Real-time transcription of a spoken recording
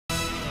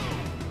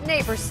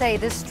Neighbors say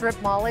this strip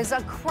mall is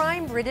a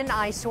crime-ridden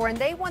eyesore and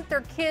they want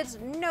their kids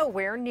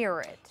nowhere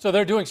near it. So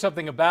they're doing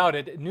something about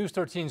it. News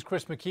 13's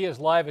Chris McKee is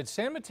live at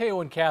San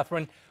Mateo and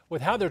Catherine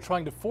with how they're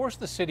trying to force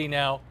the city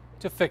now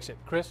to fix it.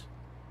 Chris?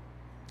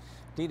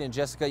 Dean and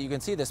Jessica, you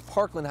can see this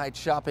Parkland Heights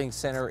shopping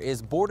center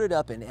is boarded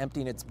up and empty,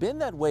 and it's been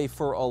that way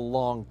for a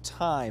long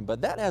time.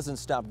 But that hasn't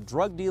stopped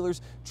drug dealers,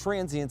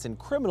 transients, and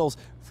criminals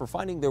from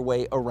finding their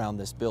way around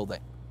this building.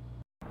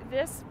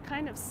 This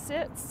kind of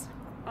sits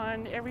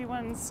on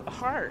everyone's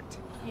heart,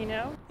 you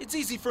know? It's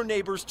easy for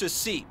neighbors to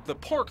see. The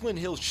Parkland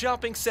Hills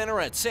Shopping Center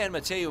at San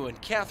Mateo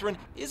and Catherine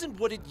isn't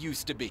what it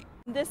used to be.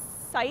 This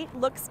site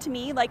looks to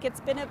me like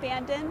it's been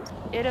abandoned.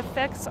 It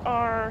affects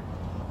our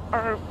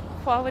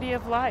quality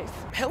of life.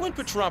 Helen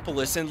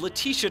Petropoulos and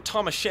Letitia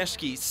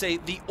Tomaszewski say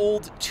the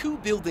old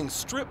two-building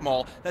strip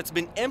mall that's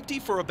been empty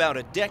for about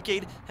a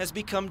decade has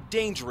become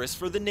dangerous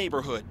for the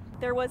neighborhood.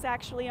 There was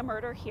actually a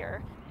murder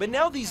here. But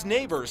now these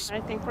neighbors,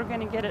 I think we're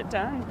going to get it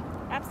done.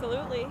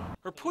 Absolutely.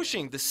 are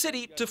pushing the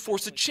city to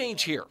force a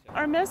change here.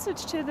 Our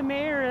message to the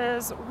mayor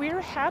is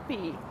we're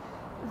happy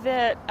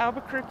that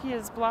Albuquerque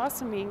is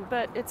blossoming,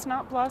 but it's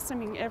not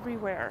blossoming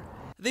everywhere.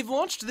 They've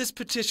launched this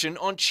petition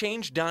on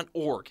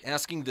change.org,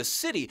 asking the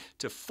city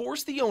to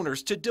force the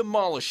owners to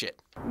demolish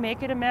it.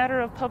 Make it a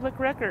matter of public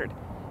record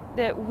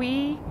that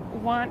we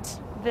want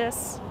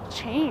this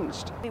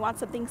changed. We want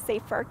something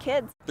safe for our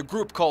kids. The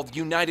group called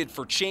United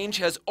for Change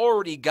has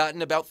already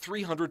gotten about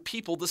 300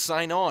 people to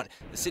sign on.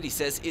 The city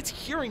says it's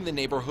hearing the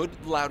neighborhood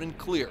loud and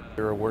clear.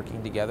 We're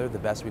working together the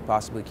best we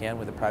possibly can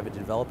with a private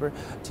developer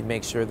to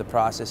make sure the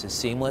process is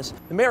seamless.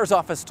 The mayor's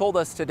office told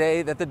us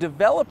today that the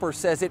developer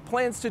says it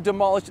plans to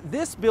demolish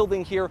this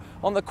building here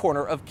on the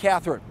corner of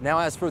Catherine. Now,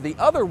 as for the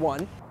other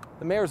one,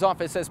 the mayor's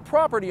office says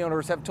property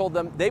owners have told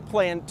them they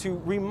plan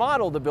to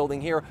remodel the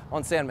building here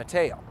on San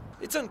Mateo.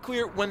 It's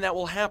unclear when that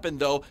will happen,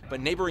 though,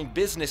 but neighboring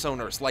business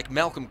owners like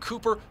Malcolm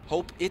Cooper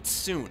hope it's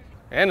soon.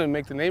 And it'll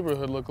make the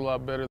neighborhood look a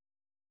lot better.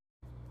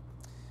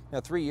 Now,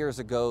 3 years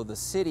ago, the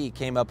city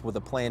came up with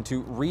a plan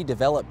to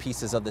redevelop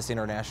pieces of this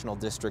International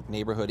District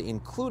neighborhood,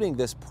 including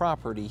this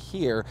property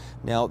here.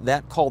 Now,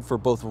 that called for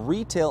both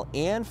retail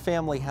and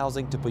family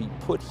housing to be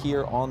put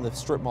here on the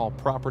strip mall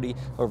property.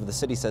 However, the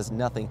city says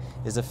nothing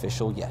is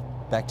official yet.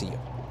 Back to you.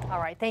 All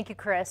right, thank you,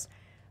 Chris.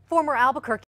 Former Albuquerque